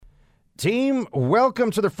Team,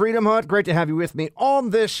 welcome to the Freedom Hut. Great to have you with me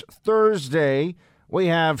on this Thursday. We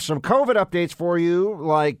have some COVID updates for you,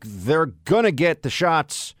 like they're going to get the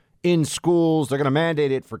shots in schools. They're going to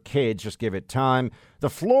mandate it for kids. Just give it time.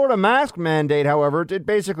 The Florida mask mandate, however, did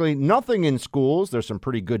basically nothing in schools. There's some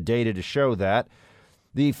pretty good data to show that.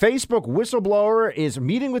 The Facebook whistleblower is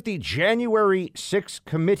meeting with the January 6th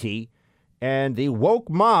committee, and the woke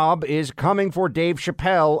mob is coming for Dave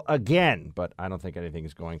Chappelle again. But I don't think anything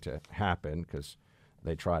is going to happen because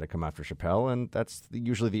they try to come after Chappelle, and that's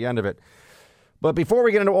usually the end of it. But before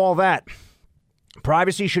we get into all that,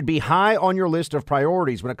 privacy should be high on your list of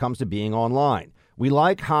priorities when it comes to being online. We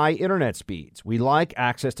like high internet speeds. We like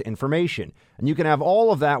access to information. And you can have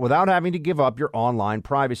all of that without having to give up your online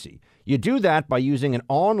privacy. You do that by using an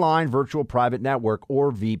online virtual private network,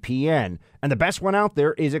 or VPN. And the best one out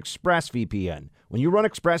there is ExpressVPN. When you run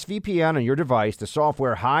ExpressVPN on your device, the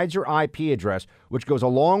software hides your IP address, which goes a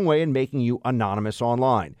long way in making you anonymous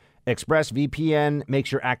online. ExpressVPN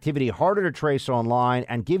makes your activity harder to trace online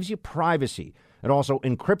and gives you privacy. It also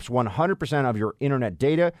encrypts 100% of your internet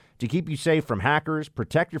data to keep you safe from hackers,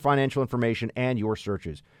 protect your financial information, and your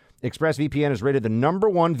searches. ExpressVPN is rated the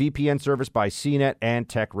 #1 VPN service by CNET and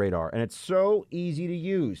TechRadar, and it's so easy to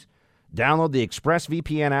use. Download the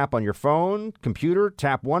ExpressVPN app on your phone, computer,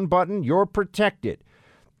 tap one button, you're protected.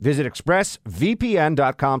 Visit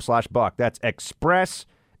expressvpn.com/buck. That's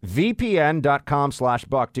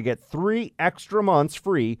expressvpn.com/buck to get 3 extra months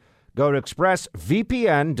free. Go to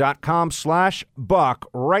expressvpn.com/buck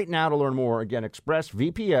right now to learn more. Again,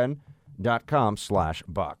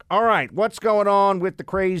 expressvpn.com/buck. All right, what's going on with the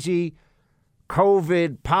crazy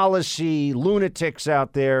COVID policy lunatics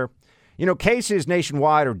out there? You know, cases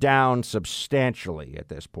nationwide are down substantially at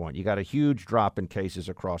this point. You got a huge drop in cases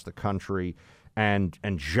across the country and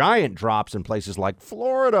giant drops in places like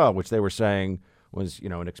Florida, which they were saying was, you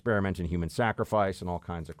know, an experiment in human sacrifice and all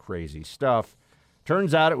kinds of crazy stuff.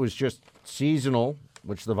 Turns out it was just seasonal,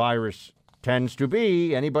 which the virus tends to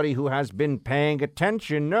be. Anybody who has been paying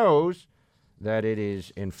attention knows that it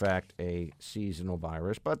is, in fact, a seasonal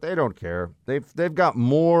virus, but they don't care. They've got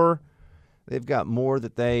more. They've got more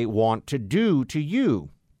that they want to do to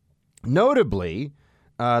you. Notably,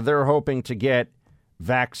 they're hoping to get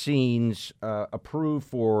vaccines approved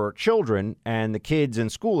for children, and the kids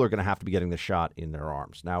in school are going to have to be getting the shot in their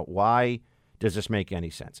arms. Now, why does this make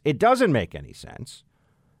any sense? It doesn't make any sense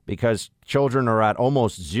because children are at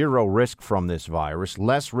almost zero risk from this virus,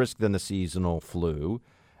 less risk than the seasonal flu.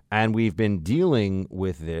 And we've been dealing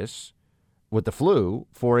with this, with the flu,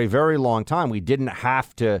 for a very long time. We didn't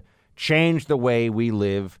have to change the way we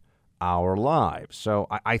live our lives. So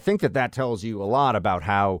I think that tells you a lot about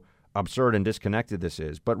how absurd and disconnected this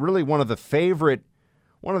is. But really one of the favorite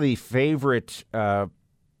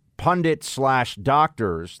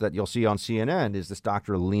pundit/doctors that you'll see on CNN is this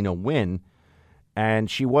Dr. Lena Wynn,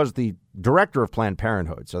 and she was the director of Planned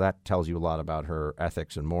Parenthood, so that tells you a lot about her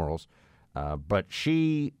ethics and morals. But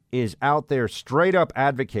she is out there straight up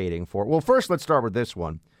advocating for, well, first let's start with this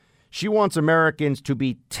one. She wants Americans to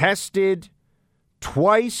be tested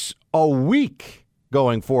twice a week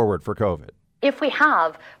going forward for COVID. If we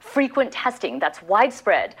have frequent testing that's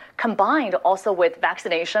widespread, combined also with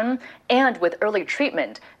vaccination and with early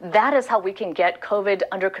treatment, that is how we can get COVID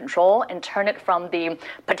under control and turn it from the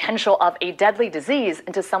potential of a deadly disease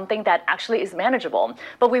into something that actually is manageable.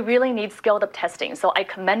 But we really need scaled up testing. So I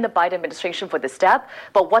commend the Biden administration for this step.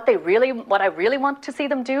 But what I really want to see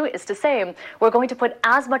them do is to say, we're going to put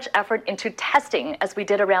as much effort into testing as we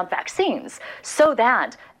did around vaccines so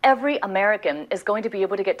that every American is going to be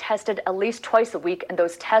able to get tested at least twice a week, and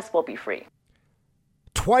those tests will be free.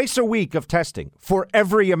 Twice a week of testing for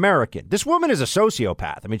every American. This woman is a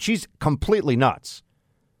sociopath. I mean, she's completely nuts.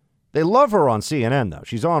 They love her on CNN, though.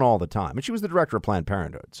 She's on all the time. And she was the director of Planned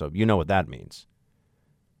Parenthood, so you know what that means.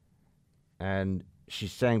 And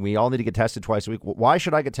she's saying we all need to get tested twice a week. Why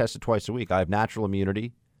should I get tested twice a week? I have natural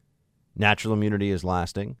immunity. Natural immunity is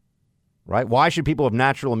lasting, right? Why should people have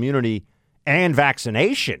natural immunity and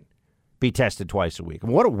vaccination be tested twice a week?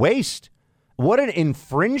 What a waste. What an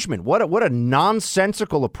infringement. What a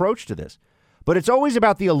nonsensical approach to this. But it's always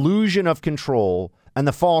about the illusion of control and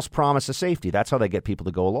the false promise of safety. That's how they get people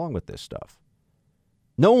to go along with this stuff.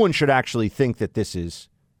 No one should actually think that this is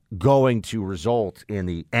going to result in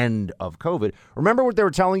the end of COVID. Remember what they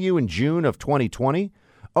were telling you in June of 2020?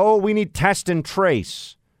 Oh, we need test and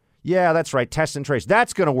trace. Yeah, that's right. Test and trace.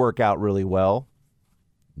 That's going to work out really well.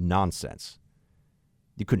 Nonsense.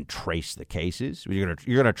 You couldn't trace the cases. You're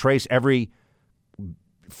going to trace every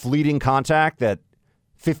fleeting contact that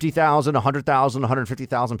 50,000, 100,000,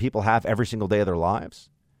 150,000 people have every single day of their lives.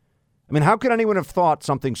 I mean, how could anyone have thought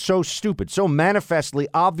something so stupid, so manifestly,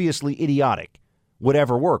 obviously idiotic would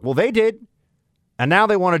ever work? Well, they did. And now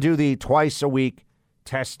they want to do the twice-a-week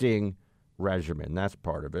testing regimen. That's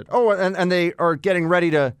part of it. Oh, and they are getting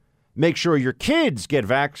ready to make sure your kids get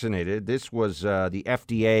vaccinated. This was the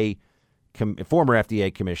FDA, former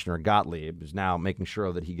FDA Commissioner Gottlieb is now making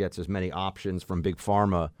sure that he gets as many options from Big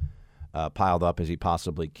Pharma piled up as he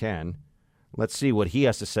possibly can. Let's see what he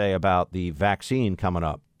has to say about the vaccine coming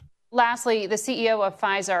up. Lastly, the CEO of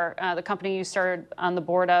Pfizer, the company you started on the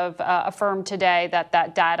board of, affirmed today that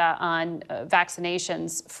data on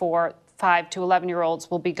vaccinations for 5 to 11-year-olds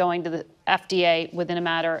will be going to the FDA within a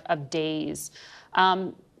matter of days.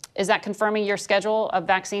 Is that confirming your schedule of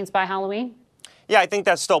vaccines by Halloween? Yeah, I think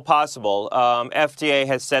that's still possible. FDA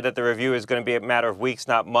has said that the review is going to be a matter of weeks,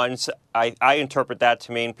 not months. I interpret that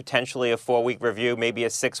to mean potentially a 4-week review, maybe a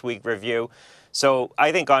 6-week review. So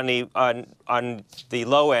I think on the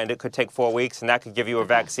low end, it could take 4 weeks, and that could give you a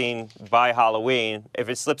vaccine by Halloween. If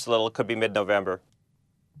it slips a little, it could be mid-November.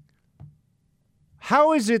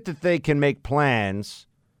 How is it that they can make plans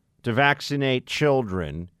to vaccinate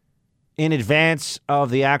children in advance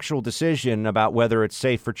of the actual decision about whether it's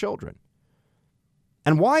safe for children?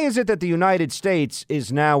 And why is it that the United States is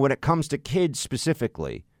now, when it comes to kids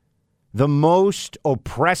specifically, the most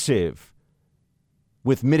oppressive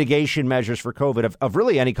with mitigation measures for COVID of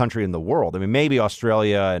really any country in the world? I mean, maybe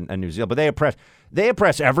Australia and New Zealand, but they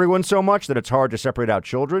oppress everyone so much that it's hard to separate out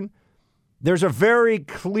children. There's a very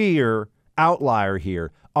clear outlier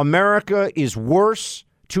here. America is worse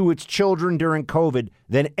to its children during COVID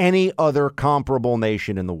than any other comparable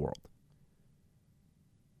nation in the world.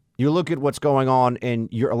 You look at what's going on in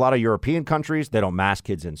a lot of European countries. They don't mask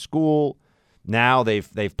kids in school. Now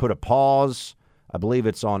they've put a pause. I believe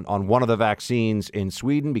it's on one of the vaccines in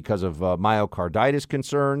Sweden because of myocarditis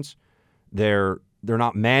concerns. They're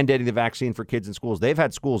not mandating the vaccine for kids in schools. They've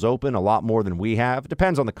had schools open a lot more than we have. It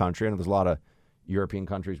depends on the country. I know there's a lot of European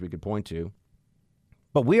countries we could point to.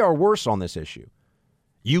 But we are worse on this issue.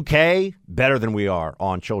 UK, better than we are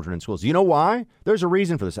on children in schools. You know why? There's a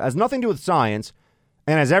reason for this. It has nothing to do with science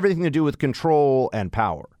and has everything to do with control and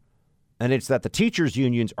power. And it's that the teachers'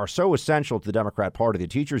 unions are so essential to the Democrat Party. The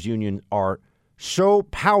teachers' union are so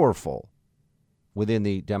powerful within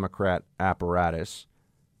the Democrat apparatus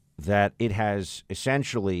that it has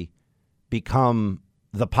essentially become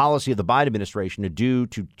the policy of the Biden administration to do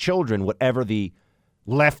to children whatever the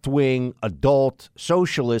left-wing adult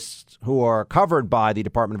socialists who are covered by the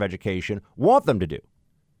Department of Education want them to do.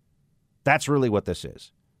 That's really what this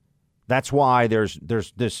is. That's why there's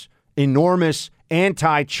this enormous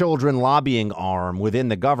anti-children lobbying arm within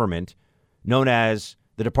the government known as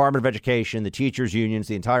the Department of Education, the teachers' unions,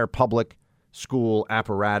 the entire public school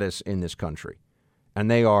apparatus in this country.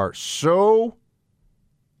 And they are so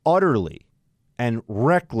utterly and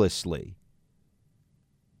recklessly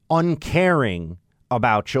uncaring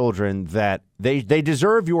about children that they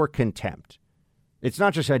deserve your contempt. It's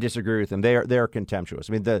not just I disagree with them. They are contemptuous.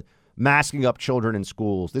 I mean, the masking up children in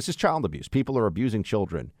schools, this is child abuse. People are abusing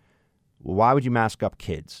children. Why would you mask up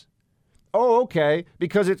kids? Oh, okay,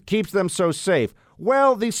 because it keeps them so safe.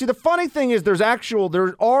 Well, the funny thing is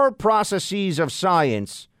there are processes of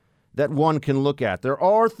science that one can look at. There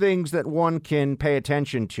are things that one can pay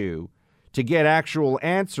attention to get actual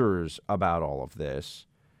answers about all of this.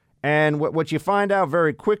 And what you find out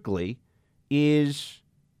very quickly is,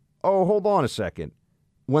 oh, hold on a second.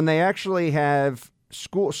 When they actually have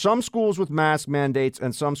some schools with mask mandates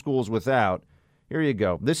and some schools without, here you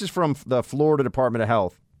go. This is from the Florida Department of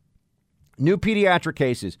Health. New pediatric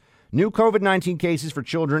cases, new COVID-19 cases for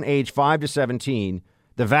children aged 5 to 17,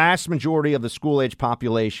 the vast majority of the school-age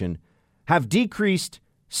population, have decreased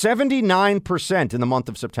 79% in the month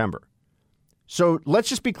of September. So let's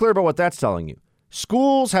just be clear about what that's telling you.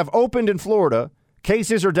 Schools have opened in Florida.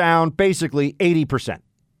 Cases are down basically 80%.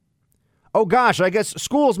 Oh, gosh, I guess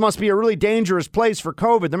schools must be a really dangerous place for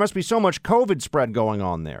COVID. There must be so much COVID spread going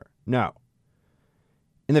on there. No.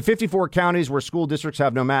 In the 54 counties where school districts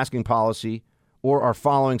have no masking policy or are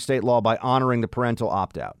following state law by honoring the parental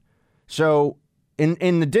opt-out. So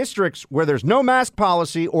in the districts where there's no mask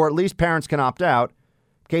policy or at least parents can opt out,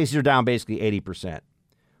 cases are down basically 80%.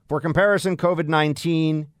 For comparison,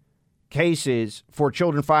 COVID-19 cases for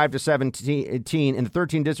children 5 to 17 in the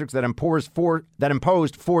 13 districts that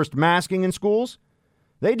imposed forced masking in schools,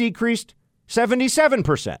 they decreased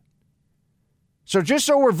 77%. So just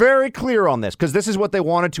so we're very clear on this, because this is what they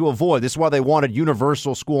wanted to avoid. This is why they wanted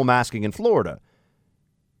universal school masking in Florida.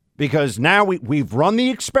 Because now we've run the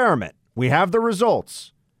experiment. We have the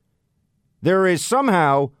results. There is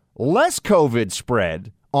somehow less COVID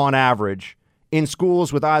spread on average in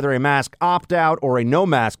schools with either a mask opt-out or a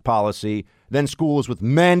no-mask policy than schools with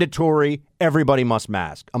mandatory everybody must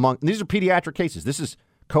mask. These are pediatric cases. This is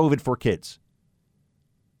COVID for kids.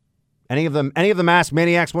 Any of the mask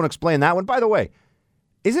maniacs want to explain that one? By the way,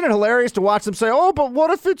 isn't it hilarious to watch them say, oh, but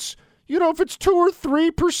what if it's, if it's 2 or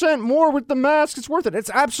 3% more with the mask, it's worth it. It's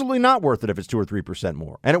absolutely not worth it if it's 2 or 3%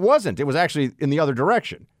 more. And it wasn't. It was actually in the other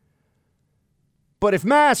direction. But if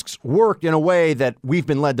masks worked in a way that we've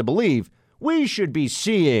been led to believe, we should be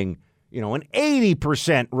seeing, an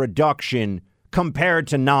 80% reduction compared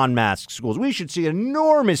to non-mask schools. We should see an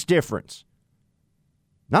enormous difference.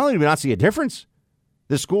 Not only do we not see a difference,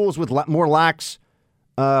 the schools with more lax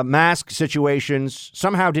mask situations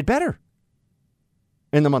somehow did better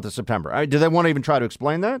in the month of September. Do they want to even try to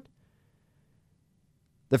explain that?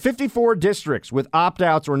 The 54 districts with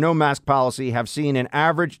opt-outs or no mask policy have seen an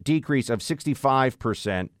average decrease of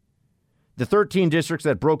 65%. The 13 districts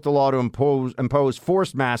that broke the law to impose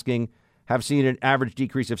forced masking have seen an average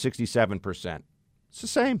decrease of 67%. It's the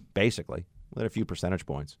same, basically, with a few percentage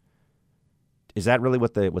points. Is that really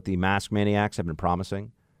what the mask maniacs have been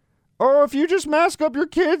promising? Or if you just mask up your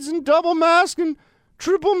kids and double mask and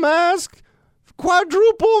triple mask,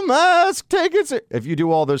 quadruple mask, take it. If you do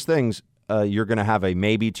all those things, you're going to have a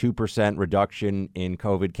maybe 2% reduction in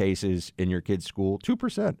COVID cases in your kid's school.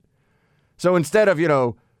 2%. So instead of,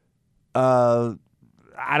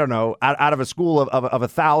 I don't know, out of a school of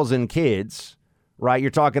 1,000 kids, right, you're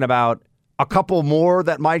talking about a couple more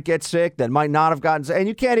that might get sick, that might not have gotten sick. And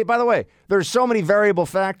you can't, by the way, there's so many variable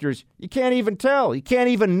factors, you can't even tell. You can't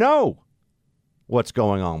even know what's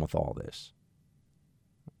going on with all this.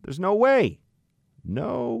 There's no way.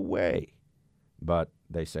 No way. But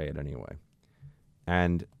they say it anyway.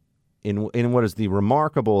 And in what is the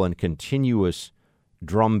remarkable and continuous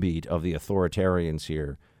drumbeat of the authoritarians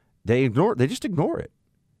here, they just ignore it.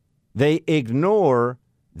 They ignore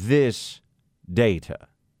this data.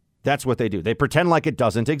 That's what they do. They pretend like it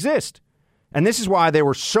doesn't exist. And this is why they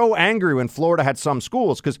were so angry when Florida had some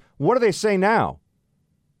schools, because what do they say now?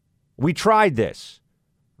 We tried this,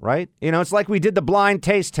 right? It's like we did the blind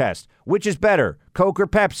taste test. Which is better, Coke or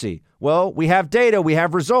Pepsi? Well, we have data, we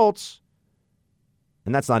have results.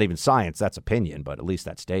 And that's not even science, that's opinion, but at least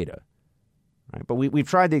that's data. Right? But we've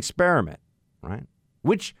tried the experiment, right?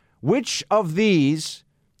 Which of these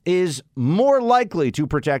is more likely to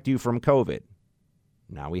protect you from COVID?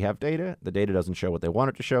 Now we have data. The data doesn't show what they want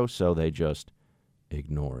it to show, so they just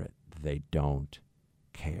ignore it. They don't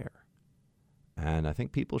care. And I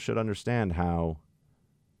think people should understand how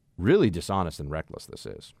really dishonest and reckless this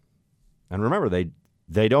is. And remember,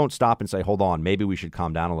 they don't stop and say, hold on, maybe we should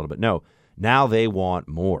calm down a little bit. No, now they want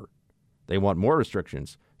more. They want more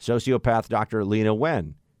restrictions. Sociopath Dr. Lena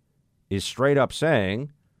Wen is straight up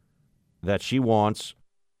saying that she wants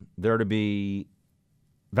there to be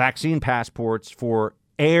vaccine passports for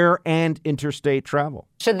air and interstate travel.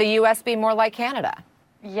 Should the U.S. be more like Canada?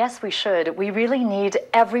 Yes, we should. We really need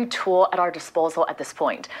every tool at our disposal at this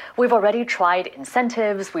point. We've already tried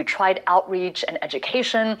incentives, we tried outreach and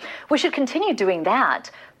education. We should continue doing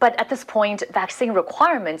that. But at this point, vaccine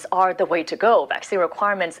requirements are the way to go. Vaccine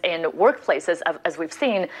requirements in workplaces, as we've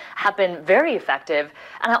seen, have been very effective.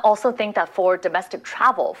 And I also think that for domestic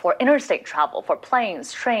travel, for interstate travel, for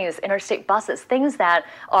planes, trains, interstate buses, things that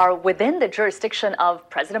are within the jurisdiction of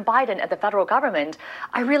President Biden and the federal government,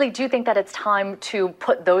 I really do think that it's time to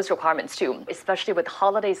put those requirements too. Especially with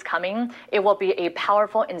holidays coming, it will be a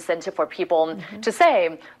powerful incentive for people to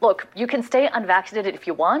say, look, you can stay unvaccinated if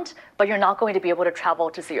you want, but you're not going to be able to travel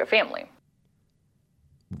to see your family.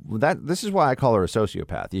 This is why I call her a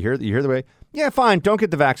sociopath. You hear the way? Yeah, fine. Don't get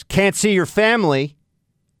the vax. Can't see your family.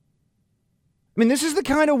 I mean, this is the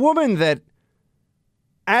kind of woman that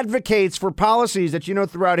advocates for policies that,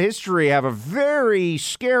 throughout history have a very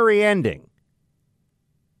scary ending.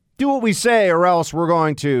 Do what we say or else we're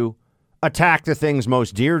going to attack the things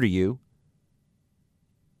most dear to you.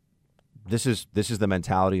 This is the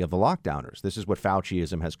mentality of the lockdowners. This is what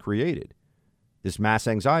Fauciism has created. This mass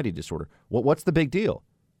anxiety disorder. What's the big deal?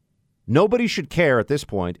 Nobody should care at this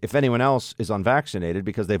point if anyone else is unvaccinated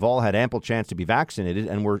because they've all had ample chance to be vaccinated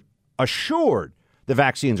and we're assured the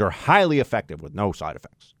vaccines are highly effective with no side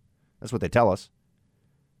effects. That's what they tell us.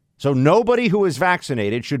 So nobody who is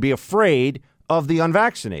vaccinated should be afraid of the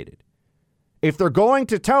unvaccinated. If they're going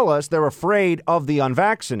to tell us they're afraid of the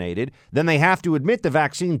unvaccinated, then they have to admit the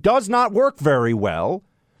vaccine does not work very well.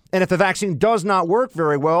 And if the vaccine does not work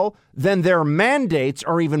very well, then their mandates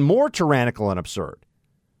are even more tyrannical and absurd.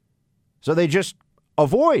 So they just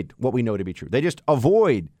avoid what we know to be true. They just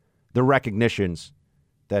avoid the recognitions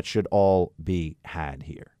that should all be had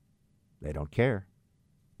here. They don't care.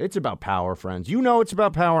 It's about power, friends. You know it's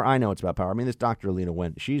about power. I know it's about power. I mean, this Dr. Alina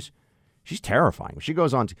Wynn, she's terrifying. She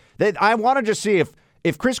goes on. I want to just see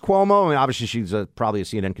if Chris Cuomo, I mean, obviously she's probably a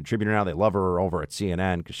CNN contributor now. They love her over at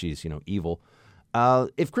CNN because she's, evil.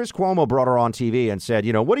 If Chris Cuomo brought her on TV and said,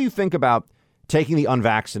 what do you think about taking the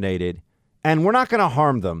unvaccinated, and we're not going to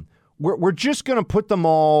harm them. We're just going to put them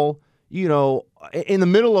all, in the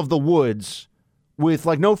middle of the woods with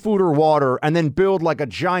like no food or water, and then build like a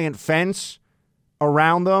giant fence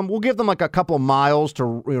around them. We'll give them like a couple of miles to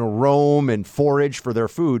roam and forage for their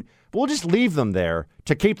food. But we'll just leave them there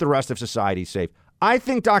to keep the rest of society safe. I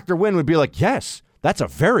think Dr. Wynn would be like, yes, that's a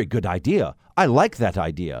very good idea. I like that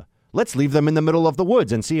idea. Let's leave them in the middle of the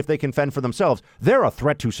woods and see if they can fend for themselves. They're a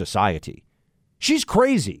threat to society. She's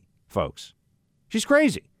crazy, folks. She's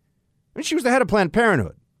crazy. I mean, she was the head of Planned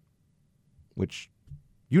Parenthood, which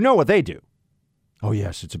what they do. Oh,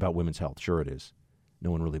 yes, it's about women's health. Sure it is.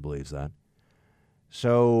 No one really believes that.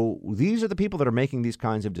 So these are the people that are making these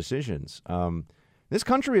kinds of decisions. This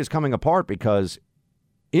country is coming apart because,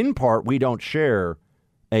 in part, we don't share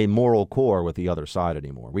a moral core with the other side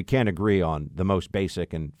anymore. We can't agree on the most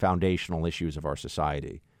basic and foundational issues of our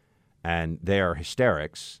society. And they are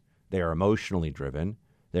hysterics. They are emotionally driven.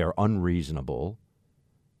 They are unreasonable.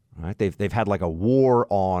 Right? They've had like a war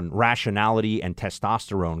on rationality and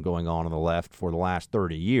testosterone going on the left for the last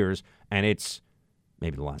 30 years, and it's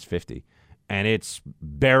maybe the last 50, and it's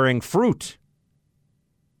bearing fruit.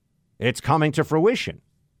 It's coming to fruition.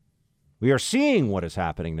 We are seeing what is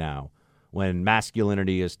happening now when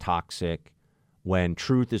masculinity is toxic, when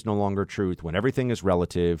truth is no longer truth, when everything is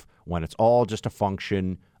relative, when it's all just a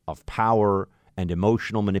function of power and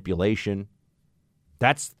emotional manipulation.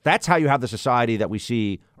 That's how you have the society that we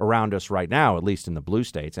see around us right now, at least in the blue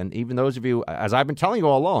states. And even those of you, as I've been telling you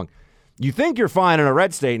all along, you think you're fine in a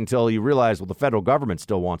red state until you realize, well, the federal government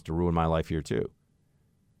still wants to ruin my life here too.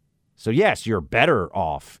 So yes, you're better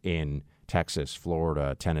off in Texas,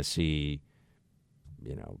 Florida, Tennessee,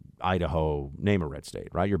 Idaho, name a red state,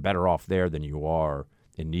 right? You're better off there than you are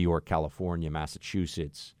in New York, California,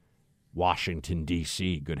 Massachusetts, Washington,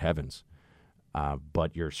 D.C., good heavens.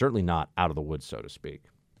 But you're certainly not out of the woods, so to speak.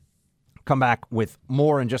 Come back with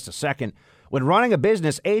more in just a second. When running a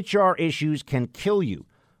business, HR issues can kill you.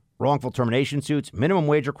 Wrongful termination suits, minimum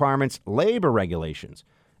wage requirements, labor regulations.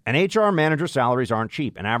 And HR manager salaries aren't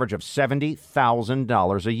cheap, an average of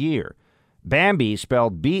 $70,000 a year. Bambee,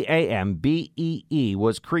 spelled B-A-M-B-E-E,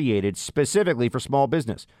 was created specifically for small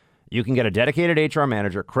business. You can get a dedicated HR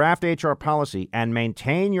manager, craft HR policy, and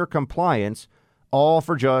maintain your compliance, all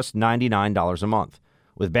for just $99 a month.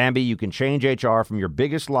 With Bambee, you can change HR from your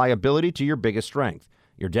biggest liability to your biggest strength.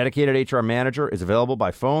 Your dedicated HR manager is available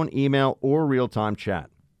by phone, email, or real-time chat.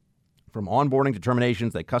 From onboarding to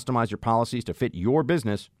terminations, they customize your policies to fit your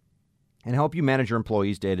business and help you manage your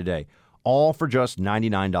employees day to day, all for just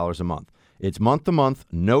 $99 a month. It's month to month,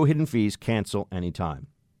 no hidden fees, cancel anytime.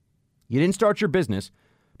 You didn't start your business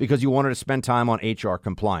because you wanted to spend time on HR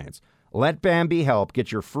compliance. Let Bambee help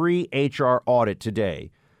get your free HR audit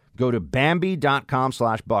today. Go to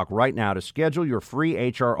Bambee.com/Buck right now to schedule your free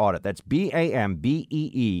HR audit. That's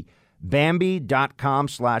B-A-M-B-E-E,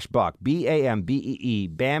 Bambee.com/Buck, B-A-M-B-E-E,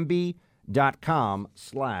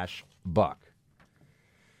 Bambee.com/Buck.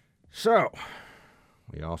 So,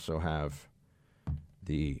 we also have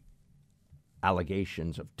the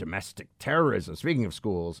allegations of domestic terrorism, speaking of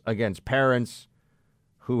schools, against parents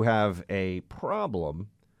who have a problem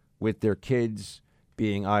with their kids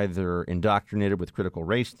being either indoctrinated with critical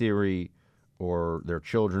race theory or their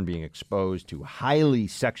children being exposed to highly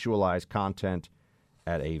sexualized content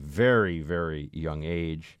at a very, very young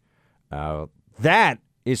age. That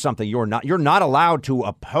is something you're not allowed to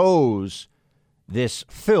oppose this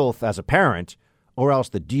filth as a parent, or else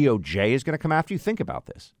the DOJ is going to come after you. Think about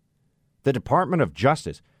this. The Department of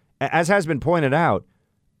Justice, as has been pointed out,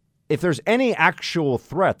 if there's any actual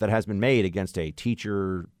threat that has been made against a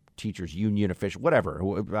teachers union official, whatever,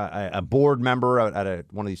 a board member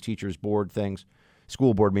at one of these teachers board things,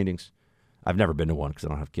 school board meetings. I've never been to one because I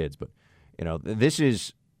don't have kids, but this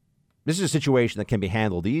is a situation that can be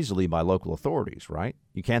handled easily by local authorities, right?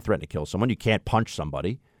 You can't threaten to kill someone. You can't punch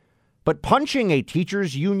somebody. But punching a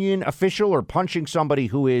teachers union official or punching somebody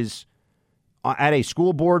who is at a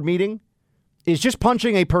school board meeting is just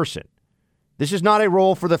punching a person. This is not a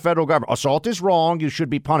role for the federal government. Assault is wrong. You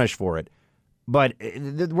should be punished for it. But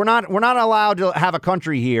we're not allowed to have a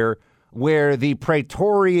country here where the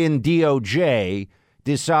Praetorian DOJ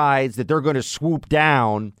decides that they're going to swoop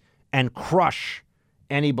down and crush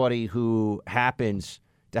anybody who happens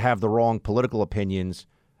to have the wrong political opinions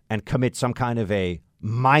and commit some kind of a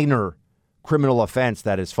minor criminal offense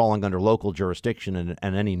that is falling under local jurisdiction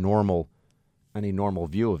and any normal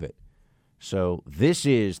view of it. So this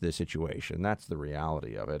is the situation. That's the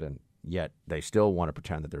reality of it. And yet they still want to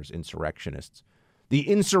pretend that there's insurrectionists. The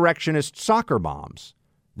insurrectionist soccer moms.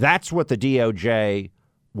 That's what the DOJ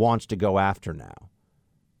wants to go after now.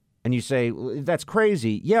 And you say, that's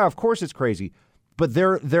crazy. Yeah, of course it's crazy. But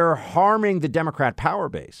they're harming the Democrat power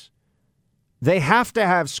base. They have to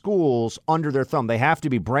have schools under their thumb. They have to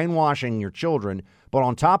be brainwashing your children. But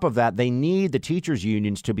on top of that, they need the teachers'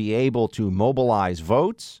 unions to be able to mobilize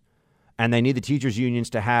votes. And they need the teachers'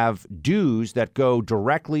 unions to have dues that go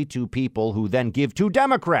directly to people who then give to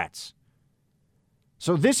Democrats.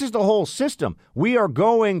 So this is the whole system. We are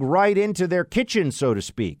going right into their kitchen, so to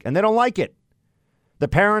speak, and they don't like it. The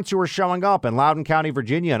parents who are showing up in Loudoun County,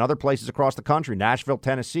 Virginia, and other places across the country, Nashville,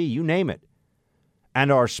 Tennessee, you name it,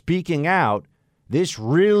 and are speaking out, this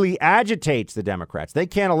really agitates the Democrats. They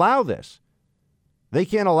can't allow this. They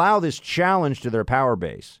can't allow this challenge to their power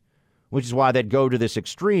base, which is why they'd go to this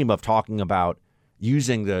extreme of talking about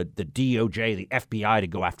using the DOJ, the FBI to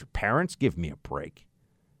go after parents. Give me a break.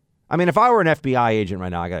 I mean, if I were an FBI agent right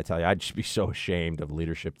now, I got to tell you, I'd just be so ashamed of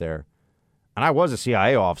leadership there. And I was a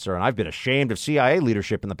CIA officer, and I've been ashamed of CIA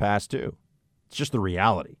leadership in the past, too. It's just the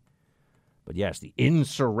reality. But yes, the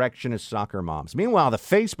insurrectionist soccer moms. Meanwhile, the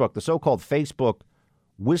so-called Facebook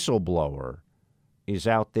whistleblower is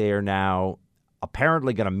out there now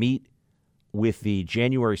apparently going to meet with the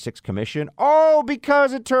January 6th commission. Oh,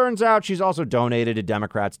 because it turns out she's also donated to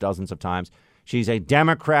Democrats dozens of times. She's a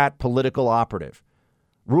Democrat political operative.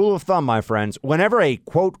 Rule of thumb, my friends, whenever a,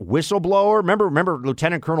 quote, whistleblower, remember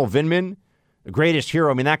Lieutenant Colonel Vindman, the greatest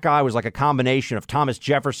hero. I mean, that guy was like a combination of Thomas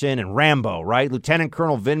Jefferson and Rambo, right? Lieutenant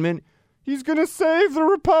Colonel Vindman, he's going to save the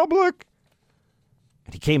republic.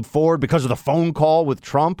 And he came forward because of the phone call with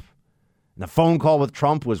Trump. And the phone call with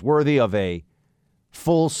Trump was worthy of a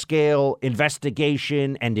full-scale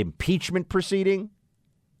investigation and impeachment proceeding.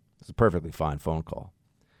 It's a perfectly fine phone call.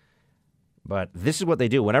 But this is what they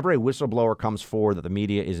do. Whenever a whistleblower comes forward that the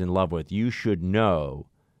media is in love with, you should know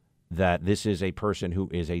that this is a person who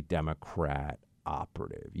is a Democrat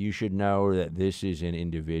operative. You should know that this is an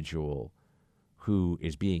individual who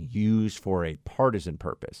is being used for a partisan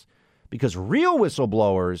purpose. Because real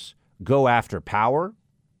whistleblowers go after power,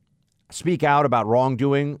 speak out about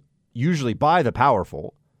wrongdoing, usually by the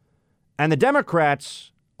powerful. And the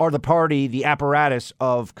Democrats are the party, the apparatus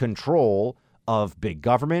of control of big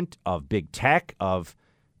government, of big tech, of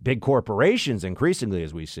big corporations, increasingly,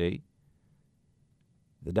 as we see.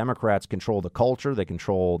 The Democrats control the culture. They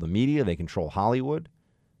control the media. They control Hollywood.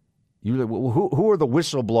 Who are the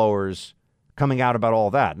whistleblowers coming out about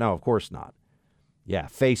all that? No, of course not. Yeah,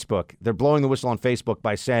 Facebook. They're blowing the whistle on Facebook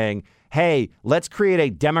by saying, hey, let's create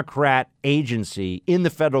a Democrat agency in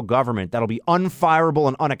the federal government that'll be unfireable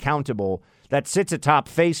and unaccountable that sits atop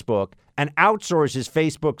Facebook and outsources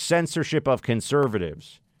Facebook's censorship of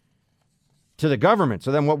conservatives to the government.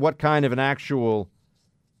 So then what kind of an actual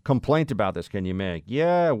complaint about this can you make?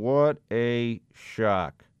 Yeah, what a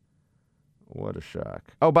shock. What a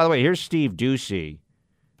shock. Oh, by the way, here's Steve Doocy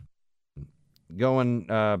going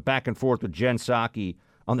back and forth with Jen Psaki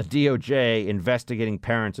on the DOJ investigating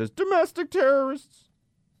parents as domestic terrorists.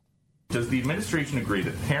 Does the administration agree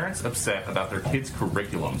that parents upset about their kids'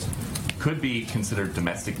 curriculums could be considered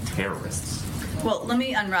domestic terrorists? Well, let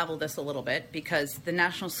me unravel this a little bit, because the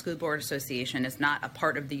National School Board Association is not a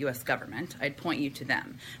part of the U.S. government. I'd point you to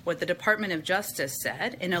them. What the Department of Justice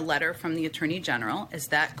said in a letter from the Attorney General is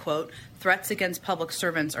that, quote, threats against public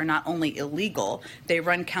servants are not only illegal, they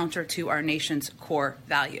run counter to our nation's core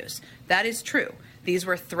values. That is true. These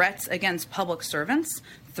were threats against public servants,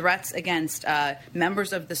 threats against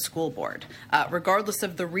members of the school board. Regardless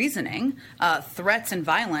of the reasoning, threats and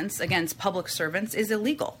violence against public servants is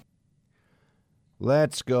illegal.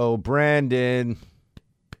 Let's go, Brandon.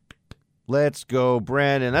 Let's go,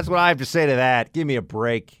 Brandon. That's what I have to say to that. Give me a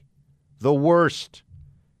break. The worst.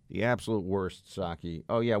 The absolute worst, Psaki.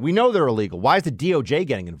 Oh, yeah, we know they're illegal. Why is the DOJ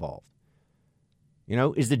getting involved? You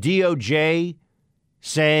know, is the DOJ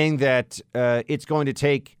saying that it's going to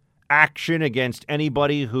take action against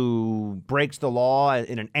anybody who breaks the law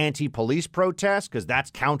in an anti-police protest because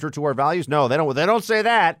that's counter to our values? No, they don't say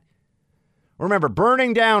that. Remember,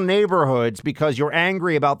 burning down neighborhoods because you're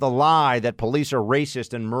angry about the lie that police are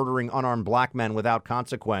racist and murdering unarmed black men without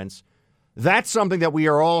consequence, that's something that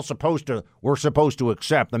we're supposed to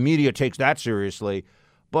accept. The media takes that seriously.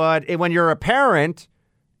 But when you're a parent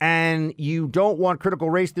and you don't want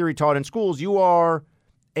critical race theory taught in schools, you are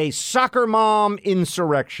a soccer mom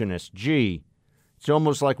insurrectionist. Gee, it's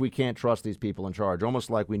almost like we can't trust these people in charge,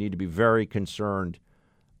 almost like we need to be very concerned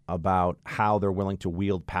about how they're willing to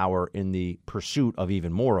wield power in the pursuit of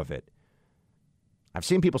even more of it. I've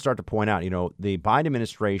seen people start to point out, the Biden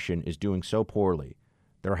administration is doing so poorly.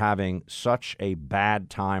 They're having such a bad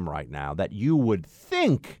time right now that you would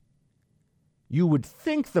think the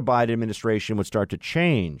Biden administration would start to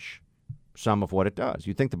change some of what it does.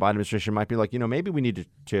 You think the Biden administration might be like, maybe we need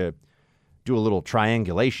to do a little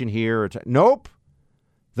triangulation here. Nope.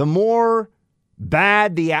 The more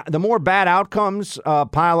bad outcomes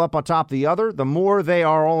pile up on top of the other, the more they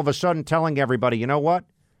are all of a sudden telling everybody, you know what?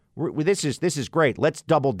 This is great. Let's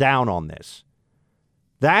double down on this.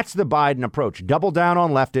 That's the Biden approach. Double down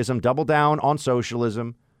on leftism, double down on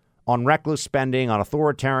socialism, on reckless spending, on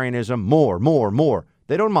authoritarianism, more.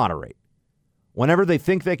 They don't moderate. Whenever they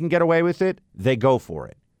think they can get away with it, they go for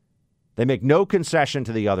it. They make no concession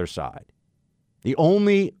to the other side. The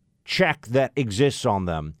only check that exists on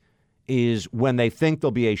them is when they think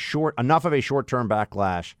there'll be enough of a short-term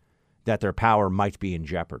backlash that their power might be in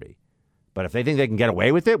jeopardy. But if they think they can get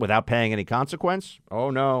away with it without paying any consequence,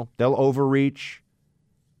 oh no, they'll overreach.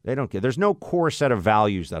 They don't care. There's no core set of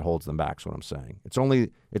values that holds them back, is what I'm saying. It's only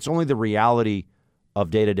the reality of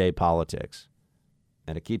day-to-day politics.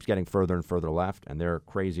 And it keeps getting further and further left, and they're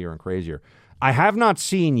crazier and crazier. I have not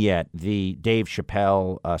seen yet the Dave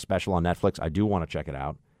Chappelle special on Netflix. I do want to check it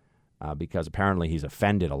out because apparently he's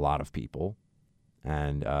offended a lot of people.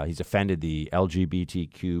 And he's offended the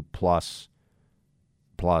LGBTQ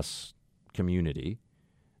plus community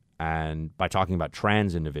and by talking about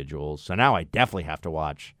trans individuals. So now I definitely have to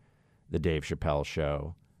watch the Dave Chappelle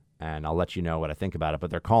show, and I'll let you know what I think about it.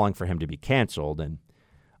 But they're calling for him to be canceled, and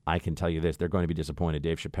I can tell you this, they're going to be disappointed.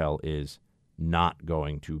 Dave Chappelle is not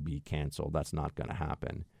going to be canceled. That's not going to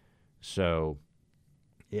happen. So,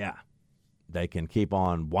 yeah, they can keep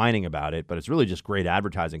on whining about it, but it's really just great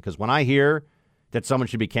advertising because when I hear that someone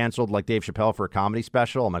should be canceled like Dave Chappelle for a comedy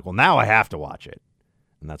special, I'm like, well, now I have to watch it.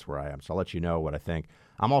 And that's where I am. So I'll let you know what I think.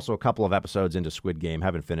 I'm also a couple of episodes into Squid Game.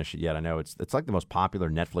 Haven't finished it yet. I know it's like the most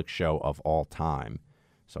popular Netflix show of all time.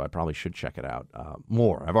 So I probably should check it out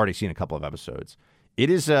more. I've already seen a couple of episodes.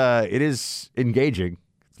 It is engaging.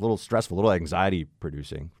 It's a little stressful, a little anxiety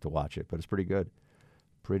producing to watch it, but it's pretty good.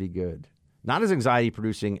 Pretty good. Not as anxiety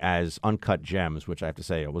producing as Uncut Gems, which I have to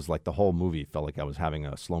say, it was like the whole movie felt like I was having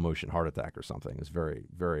a slow motion heart attack or something. It's very,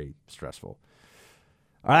 very stressful.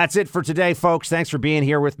 All right, that's it for today, folks. Thanks for being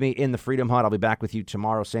here with me in the Freedom Hut. I'll be back with you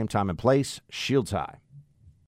tomorrow, same time and place. Shields high.